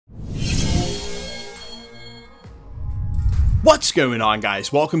What's going on,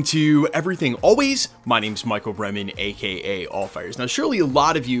 guys? Welcome to Everything Always. My name's Michael Bremen, aka Allfires. Now, surely a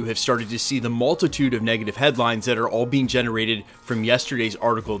lot of you have started to see the multitude of negative headlines that are all being generated from yesterday's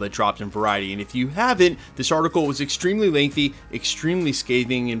article that dropped in Variety. And if you haven't, this article was extremely lengthy, extremely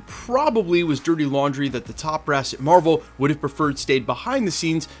scathing, and probably was dirty laundry that the top brass at Marvel would have preferred stayed behind the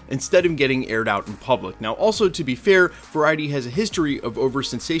scenes instead of getting aired out in public. Now, also, to be fair, Variety has a history of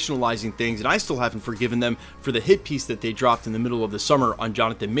over-sensationalizing things, and I still haven't forgiven them for the hit piece that they dropped in the middle of the summer on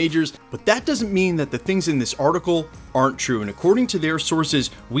Jonathan Majors, but that doesn't mean that the things in this article aren't true. And according to their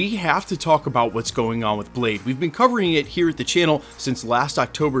sources, we have to talk about what's going on with Blade. We've been covering it here at the channel since last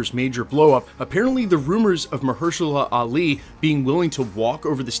October's major blowup. Apparently, the rumors of Mahershala Ali being willing to walk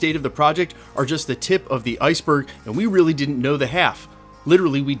over the state of the project are just the tip of the iceberg, and we really didn't know the half.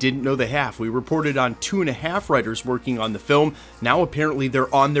 Literally, we didn't know the half. We reported on 2.5 writers working on the film. Now, apparently,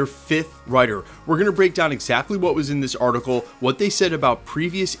 they're on their 5th writer. We're going to break down exactly what was in this article, what they said about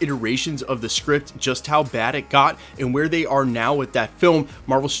previous iterations of the script, just how bad it got, and where they are now with that film.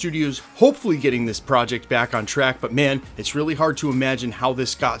 Marvel Studios hopefully getting this project back on track, but man, it's really hard to imagine how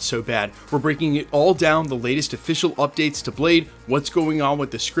this got so bad. We're breaking it all down, the latest official updates to Blade, what's going on with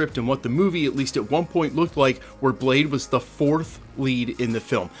the script, and what the movie, at least at one point, looked like, where Blade was the 4th lead in the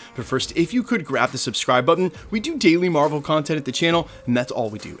film. But first, if you could grab the subscribe button, we do daily Marvel content at the channel, and that's all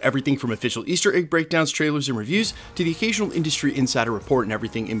we do. Everything from official Easter egg breakdowns, trailers, and reviews, to the occasional industry insider report and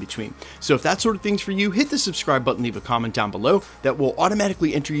everything in between. So if that sort of thing's for you, hit the subscribe button, leave a comment down below. That will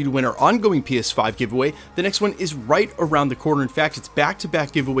automatically enter you to win our ongoing PS5 giveaway. The next one is right around the corner. In fact, it's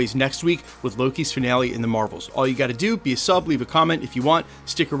back-to-back giveaways next week with Loki's finale in the Marvels. All you gotta do, be a sub, leave a comment if you want,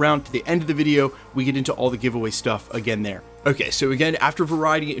 stick around to the end of the video. We get into all the giveaway stuff again there. Okay, so again, after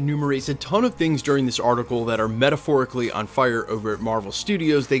Variety enumerates a ton of things during this article that are metaphorically on fire over at Marvel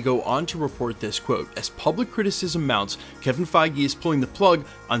Studios, they go on to report this quote: "As public criticism mounts, Kevin Feige is pulling the plug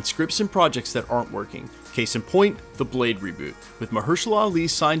on scripts and projects that aren't working. Case in point, the Blade reboot. With Mahershala Ali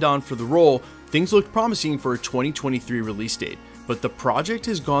signed on for the role, things looked promising for a 2023 release date. But the project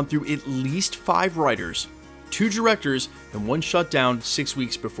has gone through at least 5 writers, 2 directors, and 1 shutdown 6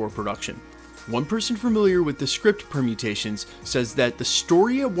 weeks before production. One person familiar with the script permutations says that the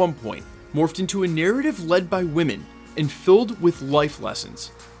story at one point morphed into a narrative led by women and filled with life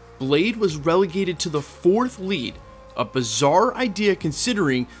lessons. Blade was relegated to the 4th lead, a bizarre idea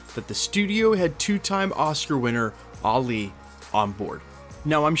considering that the studio had 2-time Oscar winner Ali on board."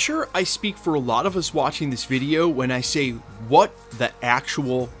 Now, I'm sure I speak for a lot of us watching this video when I say, what the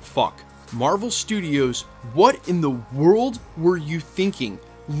actual fuck? Marvel Studios, what in the world were you thinking?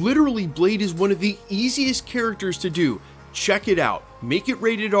 Literally, Blade is one of the easiest characters to do. Check it out. Make it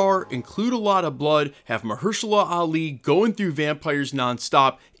rated R, include a lot of blood, have Mahershala Ali going through vampires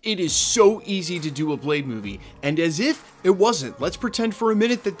nonstop. It is so easy to do a Blade movie. And as if it wasn't, let's pretend for a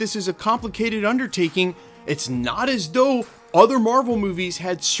minute that this is a complicated undertaking. It's not as though other Marvel movies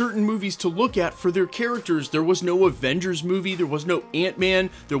had certain movies to look at for their characters. There was no Avengers movie, there was no Ant-Man,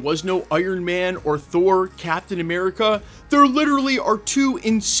 there was no Iron Man or Thor, Captain America. There literally are 2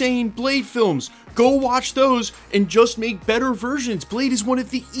 insane Blade films. Go watch those and just make better versions. Blade is one of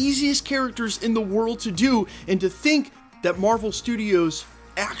the easiest characters in the world to do, and to think that Marvel Studios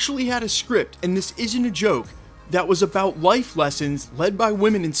actually had a script, and this isn't a joke, that was about life lessons led by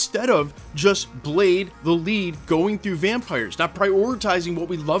women instead of just Blade, the lead, going through vampires, not prioritizing what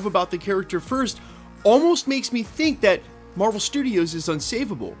we love about the character first, almost makes me think that Marvel Studios is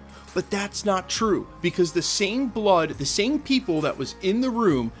unsavable. But that's not true, because the same blood, the same people that was in the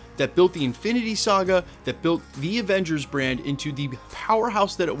room that built the Infinity Saga, that built the Avengers brand into the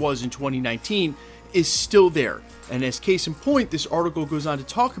powerhouse that it was in 2019, is still there. And as case in point, this article goes on to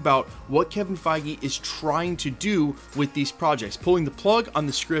talk about what Kevin Feige is trying to do with these projects, pulling the plug on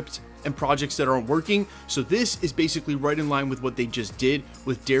the script and projects that aren't working. So this is basically right in line with what they just did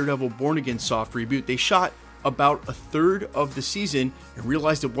with Daredevil Born Again soft reboot. They shot about 1/3 of the season and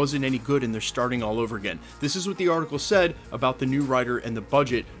realized it wasn't any good, and they're starting all over again. This is what the article said about the new writer and the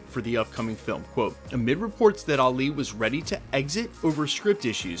budget for the upcoming film. Quote, "Amid reports that Ali was ready to exit over script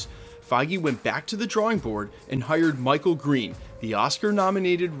issues, Feige went back to the drawing board and hired Michael Green, the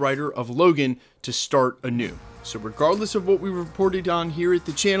Oscar-nominated writer of Logan, to start anew." So regardless of what we reported on here at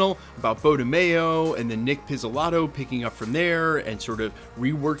the channel about Bo DeMeo and then Nick Pizzolatto picking up from there and sort of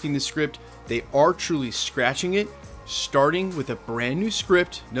reworking the script, they are truly scratching it, starting with a brand new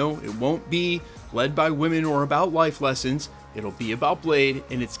script. No, it won't be led by women or about life lessons. It'll be about Blade,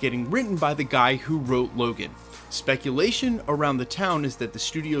 and it's getting written by the guy who wrote Logan. Speculation around the town is that the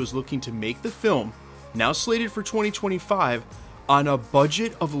studio is looking to make the film, now slated for 2025, on a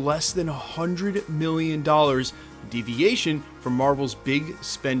budget of less than $100 million, a deviation from Marvel's big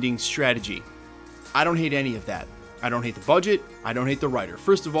spending strategy. I don't hate any of that. I don't hate the budget, I don't hate the writer.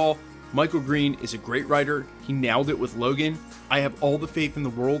 First of all, Michael Green is a great writer. He nailed it with Logan. I have all the faith in the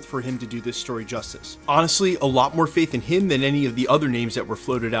world for him to do this story justice. Honestly, a lot more faith in him than any of the other names that were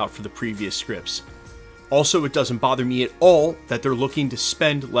floated out for the previous scripts. Also, it doesn't bother me at all that they're looking to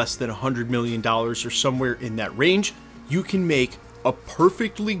spend less than $100 million or somewhere in that range. You can make a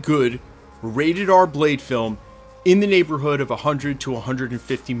perfectly good rated R Blade film in the neighborhood of $100 to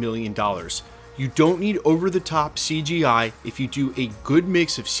 $150 million. You don't need over-the-top CGI if you do a good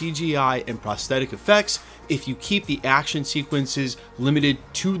mix of CGI and prosthetic effects, if you keep the action sequences limited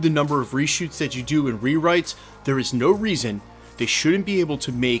to the number of reshoots that you do and rewrites. There is no reason they shouldn't be able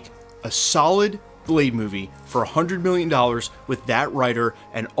to make a solid Blade movie for $100 million with that writer,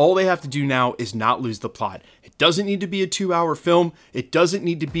 and all they have to do now is not lose the plot. It doesn't need to be a 2-hour film. It doesn't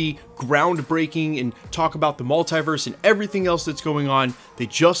need to be groundbreaking and talk about the multiverse and everything else that's going on. They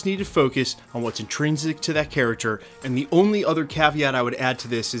just need to focus on what's intrinsic to that character. And the only other caveat I would add to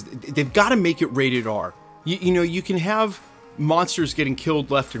this is they've got to make it rated R. You know, you can have monsters getting killed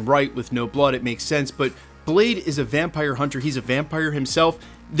left and right with no blood. It makes sense, but Blade is a vampire hunter. He's a vampire himself.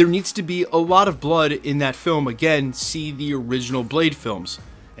 There needs to be a lot of blood in that film. Again, see the original Blade films.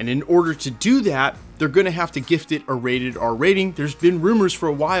 And in order to do that, they're going to have to gift it a rated R rating. There's been rumors for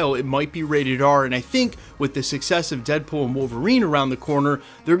a while it might be rated R, and I think with the success of Deadpool and Wolverine around the corner,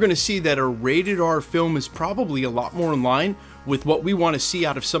 they're going to see that a rated R film is probably a lot more in line with what we want to see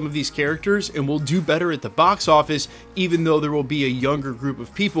out of some of these characters, and will do better at the box office, even though there will be a younger group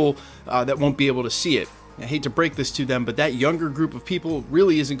of people that won't be able to see it. I hate to break this to them, but that younger group of people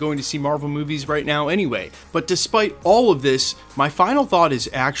really isn't going to see Marvel movies right now anyway. But despite all of this, my final thought is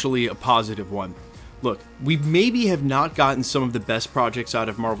actually a positive one. Look, we maybe have not gotten some of the best projects out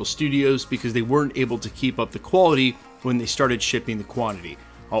of Marvel Studios because they weren't able to keep up the quality when they started shipping the quantity.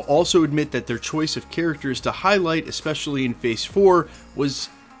 I'll also admit that their choice of characters to highlight, especially in Phase 4, was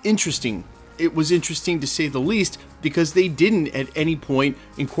interesting. It was interesting to say the least, because they didn't at any point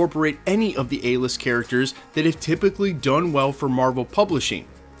incorporate any of the A-list characters that have typically done well for Marvel Publishing.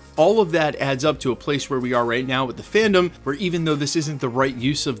 All of that adds up to a place where we are right now with the fandom, where even though this isn't the right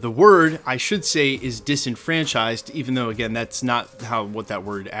use of the word, I should say is disenfranchised, even though again that's not what that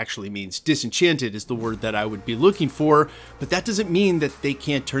word actually means. Disenchanted is the word that I would be looking for, but that doesn't mean that they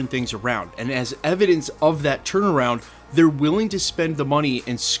can't turn things around. And as evidence of that turnaround, they're willing to spend the money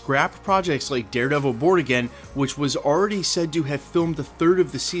and scrap projects like Daredevil Born Again, which was already said to have filmed a third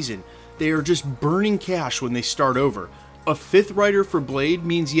of the season. They are just burning cash when they start over. A fifth writer for Blade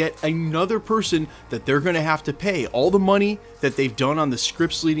means yet another person that they're going to have to pay. All the money that they've done on the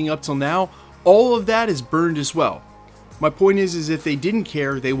scripts leading up till now, all of that is burned as well. My point is if they didn't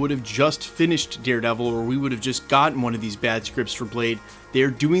care, they would have just finished Daredevil, or we would have just gotten one of these bad scripts for Blade. They are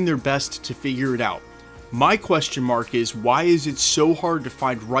doing their best to figure it out. My question mark is, why is it so hard to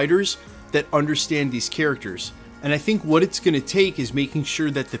find writers that understand these characters? And I think what it's going to take is making sure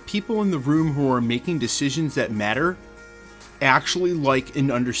that the people in the room who are making decisions that matter actually like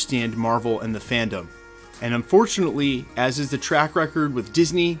and understand Marvel and the fandom. And unfortunately, as is the track record with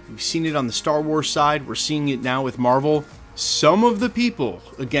Disney, we've seen it on the Star Wars side, we're seeing it now with Marvel. Some of the people,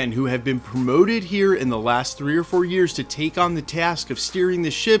 again, who have been promoted here in the last 3 or 4 years to take on the task of steering the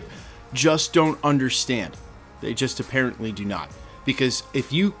ship just don't understand. They just apparently do not. Because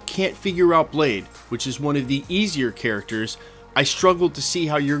if you can't figure out Blade, which is one of the easier characters, I struggle to see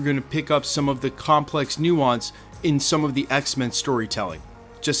how you're going to pick up some of the complex nuance in some of the X-Men storytelling.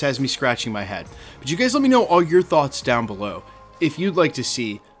 Just has me scratching my head. But you guys let me know all your thoughts down below. If you'd like to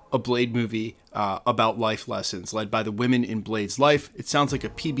see a Blade movie about life lessons led by the women in Blade's life. It sounds like a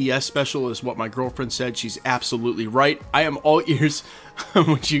PBS special is what my girlfriend said. She's absolutely right. I am all ears on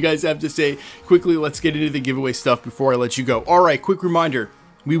what you guys have to say. Quickly, let's get into the giveaway stuff before I let you go. All right, quick reminder.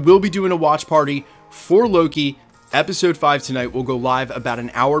 We will be doing a watch party for Loki. Episode 5 tonight will go live about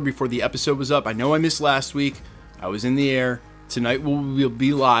an hour before the episode was up. I know I missed last week. I was in the air. Tonight we'll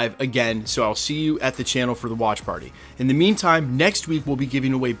be live again, so I'll see you at the channel for the watch party. In the meantime, next week we'll be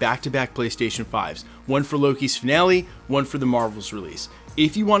giving away back-to-back PlayStation 5s. One for Loki's finale, one for the Marvels release.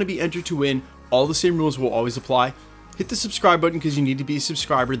 If you want to be entered to win, all the same rules will always apply. Hit the subscribe button because you need to be a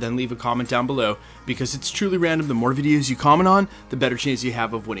subscriber, then leave a comment down below because it's truly random. The more videos you comment on, the better chance you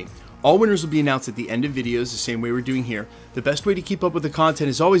have of winning. All winners will be announced at the end of videos, the same way we're doing here. The best way to keep up with the content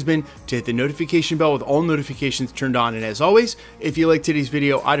has always been to hit the notification bell with all notifications turned on. And as always, if you liked today's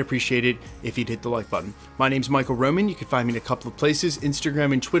video, I'd appreciate it if you'd hit the like button. My name's Michael Roman. You can find me in a couple of places,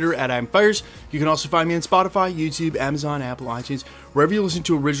 Instagram and Twitter at IamFires. You can also find me on Spotify, YouTube, Amazon, Apple, iTunes, wherever you listen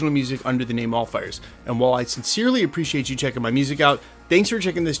to original music under the name AllFires. And while I sincerely appreciate you checking my music out, thanks for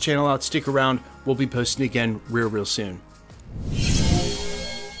checking this channel out. Stick around. We'll be posting again real soon.